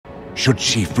Should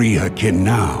she free her kin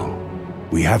now,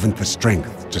 we haven't the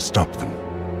strength to stop them.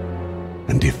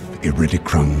 And if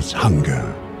Iridicrum's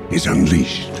hunger is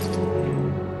unleashed...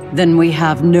 Then we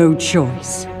have no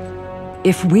choice.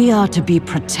 If we are to be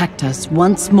protectors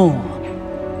once more,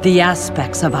 the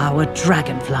aspects of our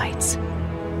Dragonflights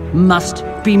must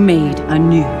be made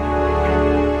anew.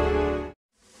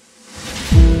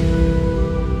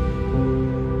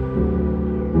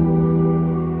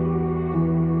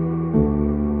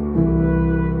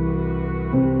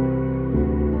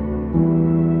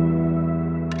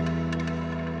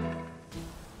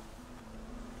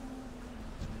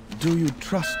 Do you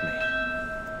trust me?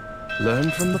 Learn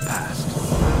from the past.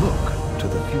 Look to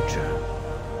the future.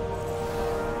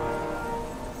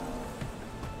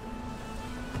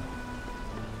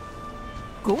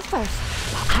 Go first.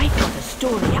 I've got a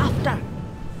story after.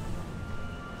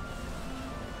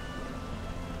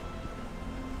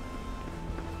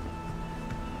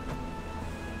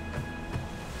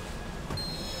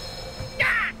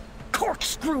 Ah!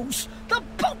 Corkscrews! The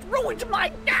boat ruined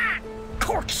my... Ah!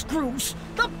 Corkscrews!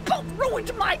 The boat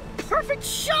ruined my perfect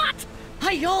shot!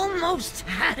 I almost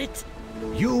had it.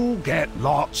 You'll get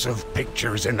lots of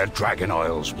pictures in the Dragon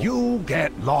Isles. You'll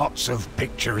get lots of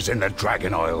pictures in the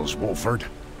Dragon Isles, Wolford.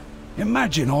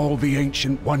 Imagine all the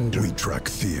ancient wonders. We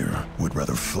Drakthir would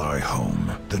rather fly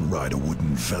home than ride a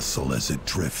wooden vessel as it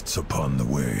drifts upon the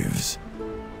waves.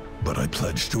 But I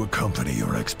pledge to accompany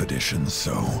your expedition,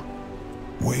 so...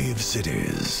 waves it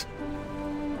is.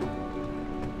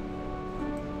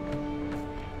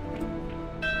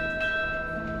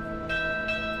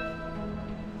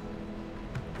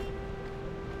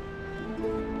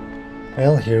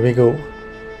 Well, here we go.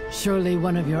 Surely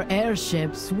one of your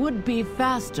airships would be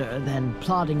faster than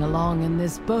plodding along in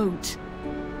this boat.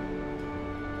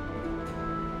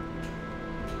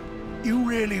 You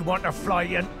really want to fly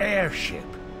an airship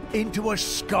into a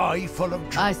sky full of...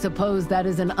 I suppose that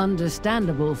is an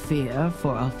understandable fear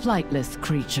for a flightless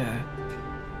creature.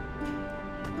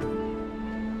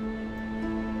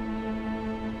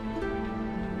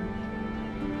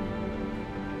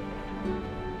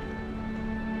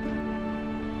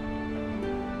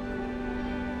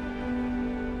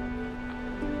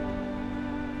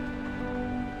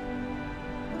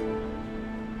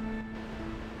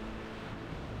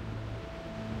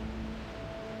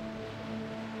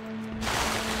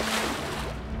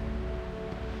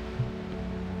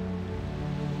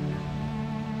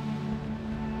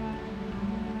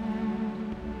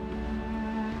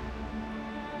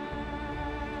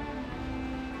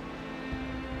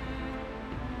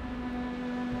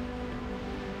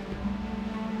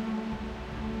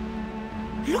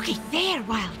 Looky there,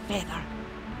 Wildfeather.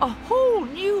 A whole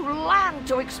new land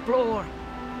to explore.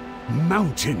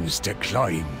 Mountains to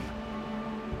climb.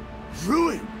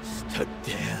 ruins to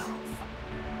delve.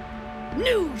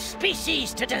 New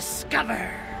species to discover.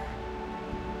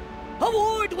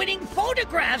 Award-winning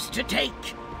photographs to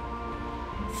take.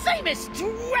 Famous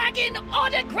dragon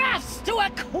autographs to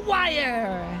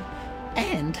acquire.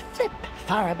 And flip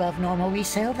far above normal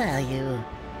resale value.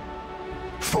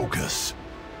 Focus.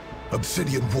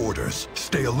 Obsidian warders,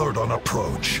 stay alert on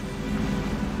approach.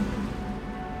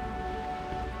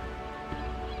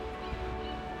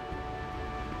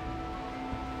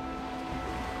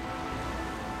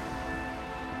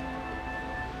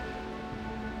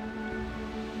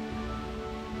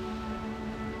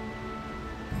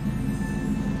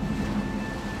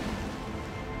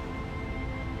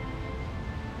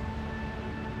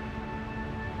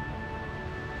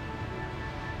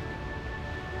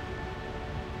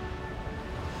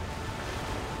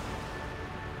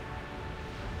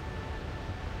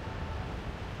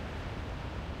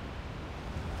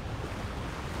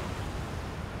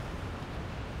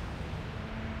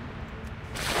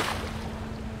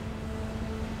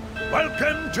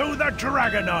 Welcome to the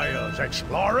Dragon Isles,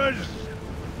 explorers!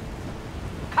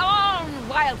 Come on,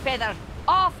 Wildfeather!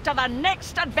 Off to the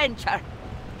next adventure!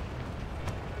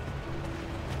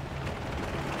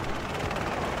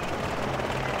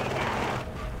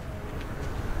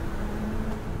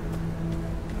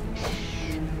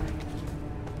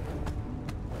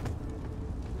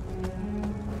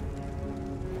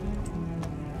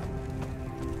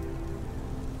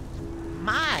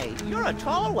 My, you're a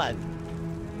tall one.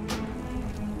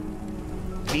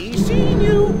 Be seeing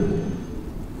you.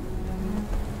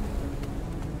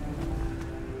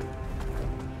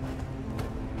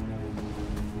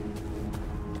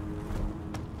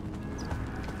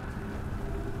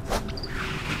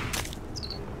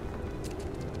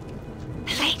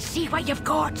 Let's see what you've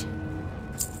got.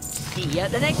 See you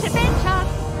at the next adventure.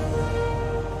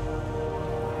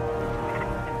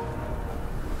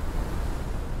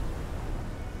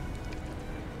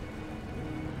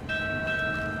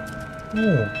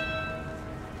 Oh,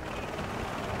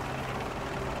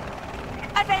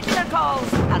 Adventure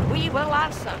calls, and we will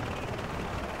answer.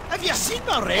 Have you seen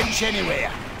a wrench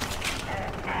anywhere?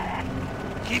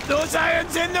 Keep those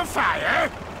irons in the fire!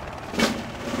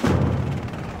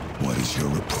 What is your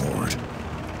report?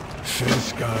 Fair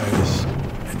skies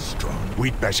and strong.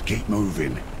 We'd best keep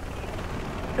moving.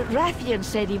 Rathian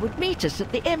said he would meet us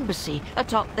at the embassy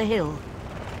atop the hill.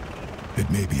 It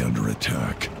may be under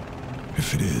attack.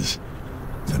 If it is,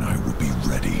 then I will be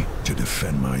ready to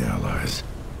defend my allies.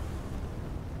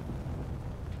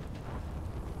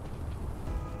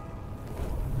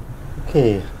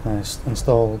 okay. I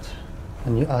installed a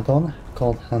new add-on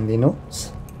called Handy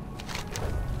Notes.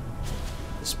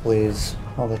 Displays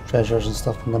all the treasures and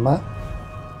stuff on the map.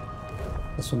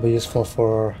 This will be useful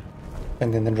for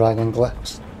finding the dragon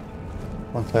glyphs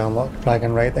once I unlock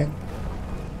dragon riding.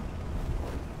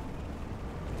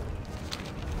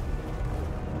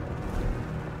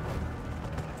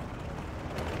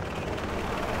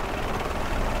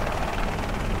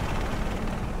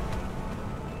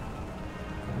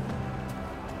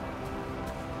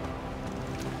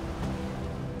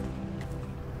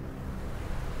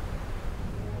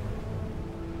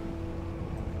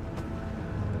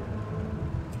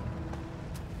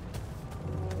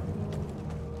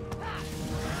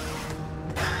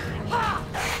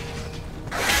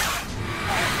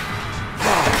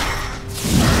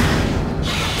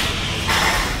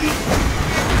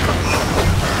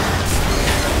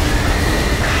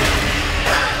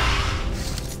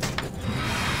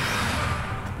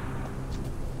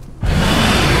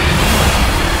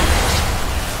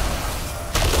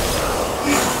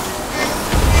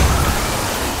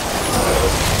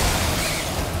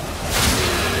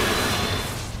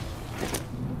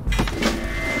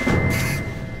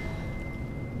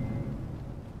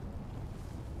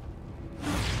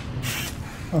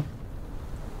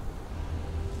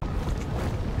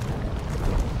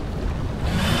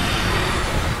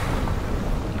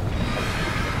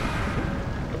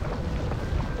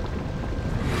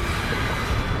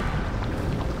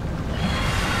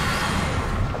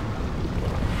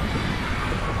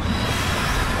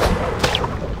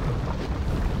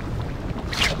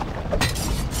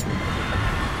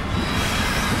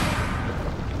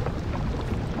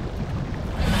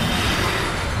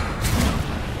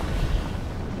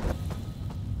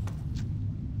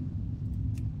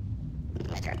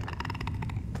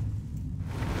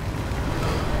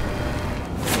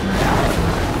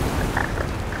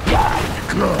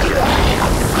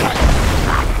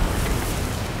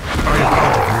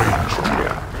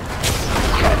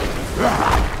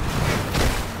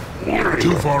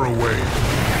 Too far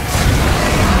away.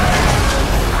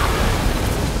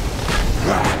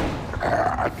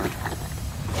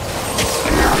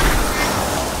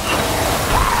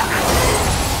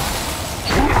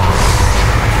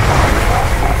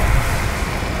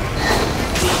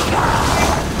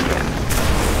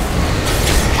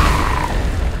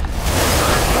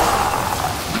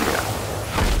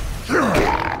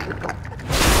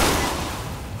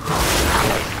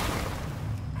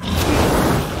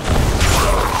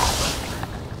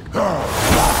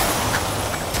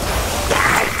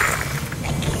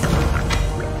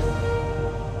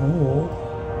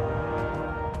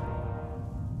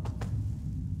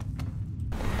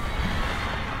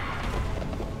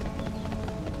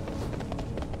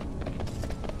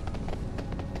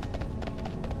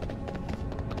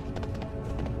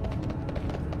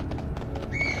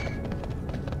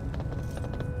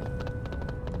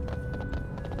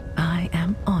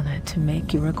 To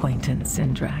make your acquaintance,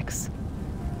 Syndrax.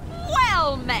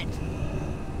 Well met!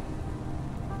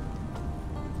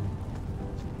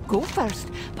 Go first,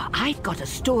 but I've got a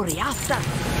story after.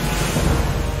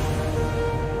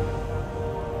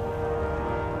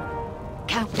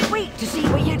 Can't wait to see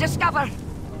what you discover.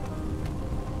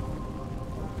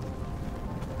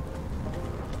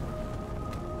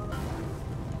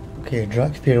 Okay,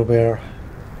 Draxpear wear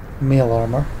mail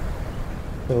armor.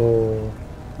 So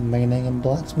mining and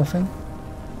blacksmithing?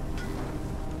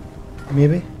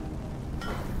 Maybe?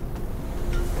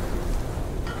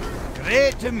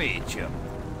 Great to meet you.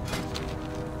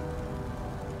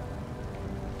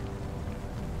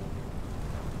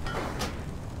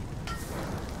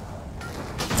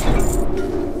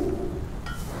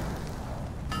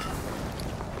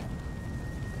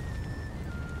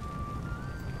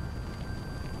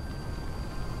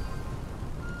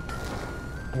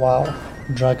 Wow,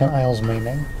 Dragon Isles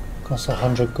mining costs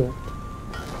 100 gold.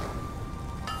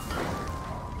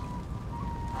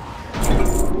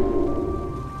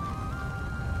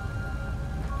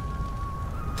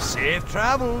 Safe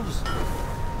travels.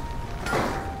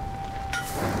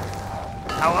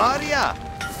 How are ya?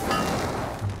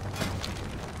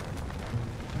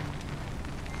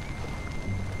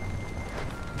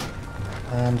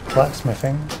 And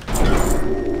blacksmithing.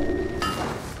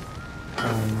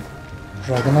 And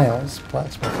dragon nails,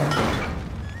 blacksmithing.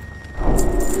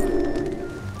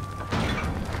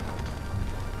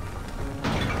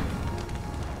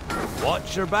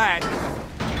 Watch your back.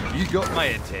 You got my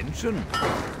attention.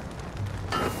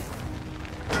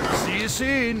 See you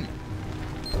soon.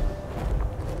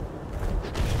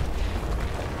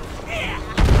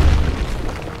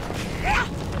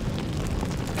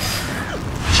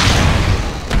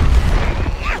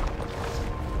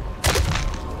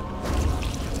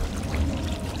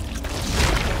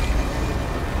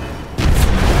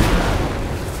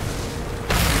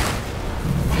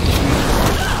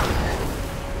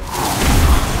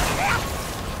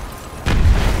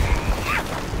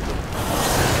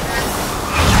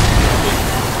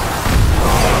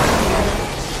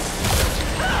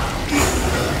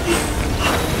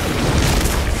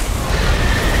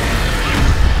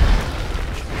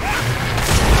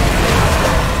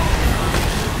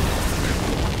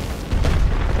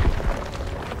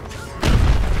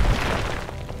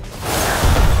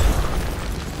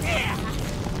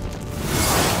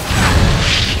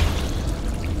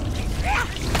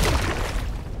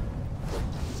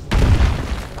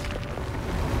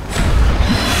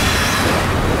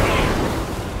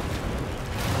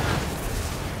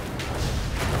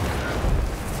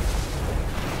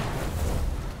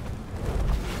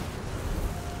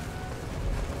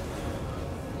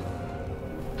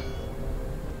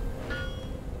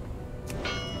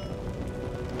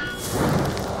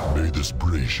 This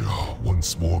brazier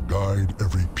once more guide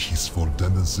every peaceful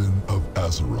denizen of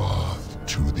Azeroth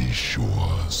to these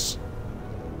shores.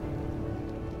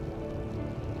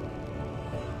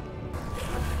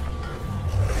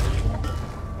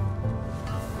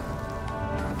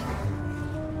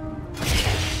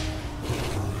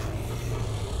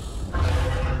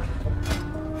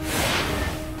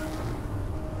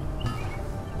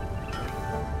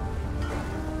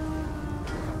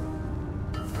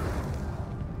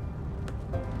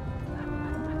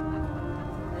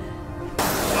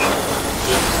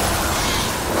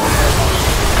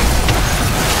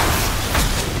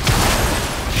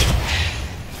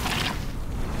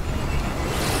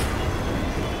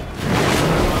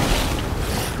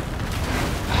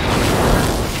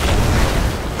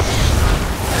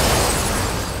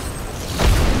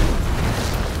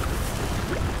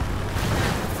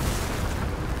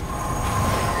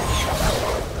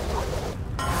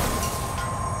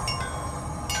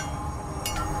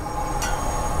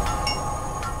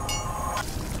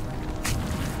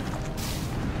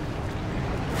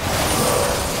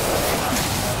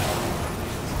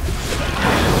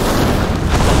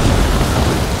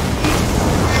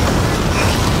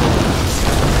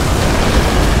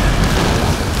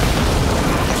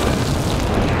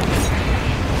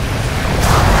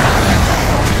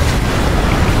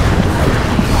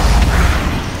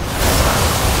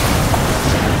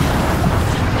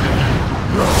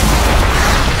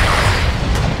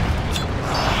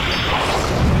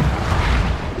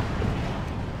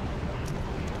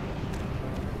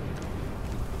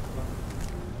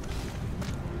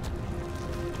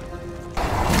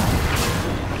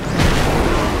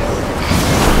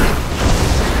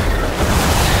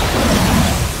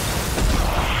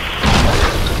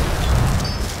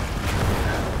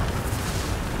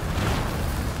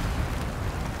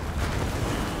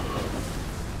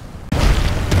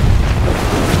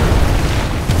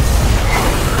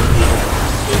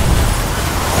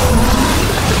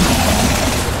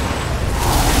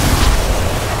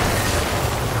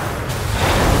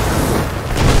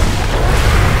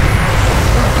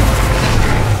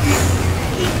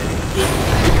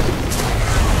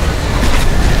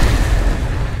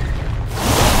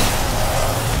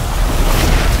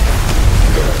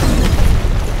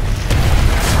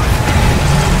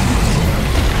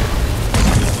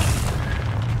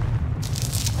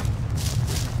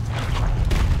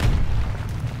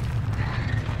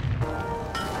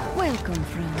 Welcome,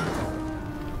 friend.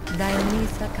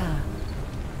 Dionysa.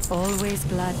 Always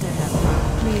glad to have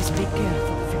you. Please be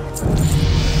careful, friend.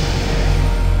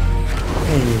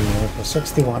 Hey, level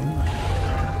 61.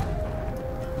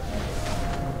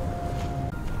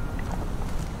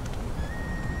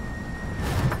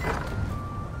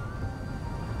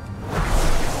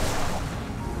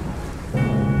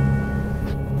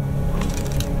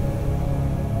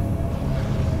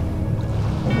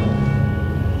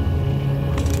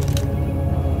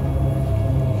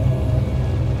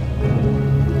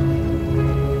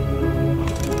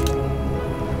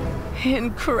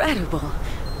 Incredible.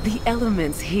 The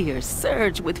elements here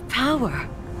surge with power.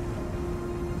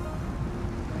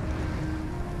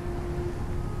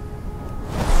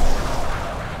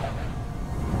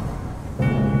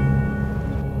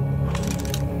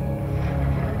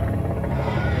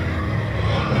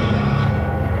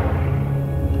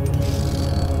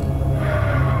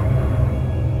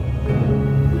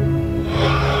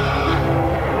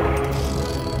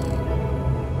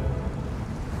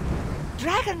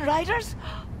 Dragon riders?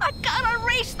 I gotta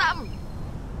race them!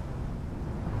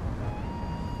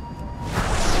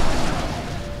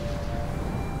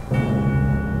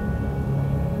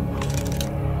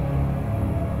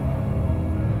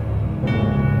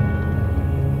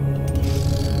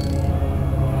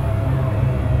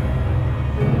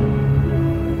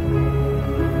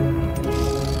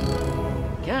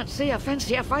 Can't see a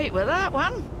fancier fight with that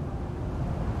one.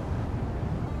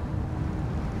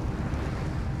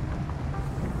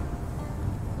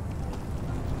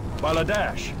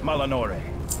 Baladash, Malanore.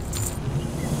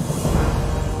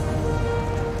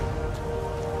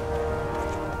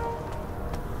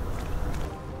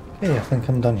 Okay, I think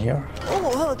I'm done here.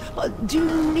 Oh, do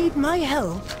you need my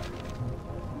help?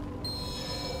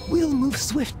 We'll move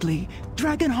swiftly.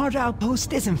 Dragonheart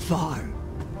Outpost isn't far.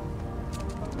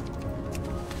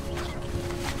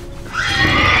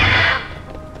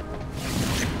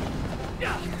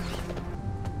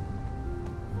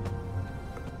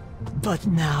 But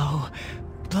now,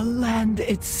 the land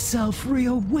itself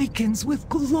reawakens with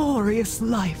glorious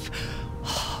life.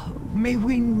 May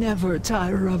we never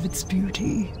tire of its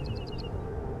beauty.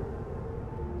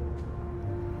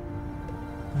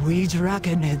 We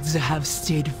Dragonids have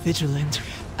stayed vigilant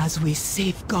as we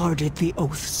safeguarded the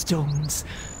Oath Stones,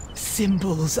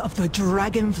 symbols of the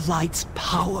Dragonflight's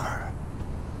power.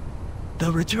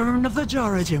 The return of the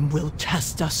Jarajim will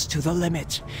test us to the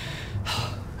limit.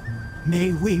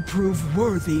 May we prove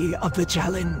worthy of the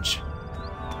challenge.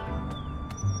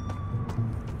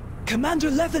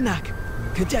 Commander Levinak,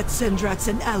 Cadet Sendrax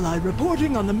and ally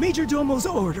reporting on the Majordomo's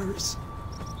orders.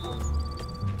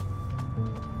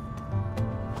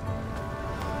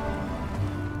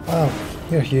 Wow,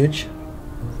 you're huge.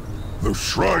 The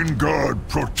Shrine Guard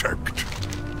protect.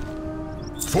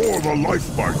 For the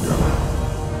Lifebinder.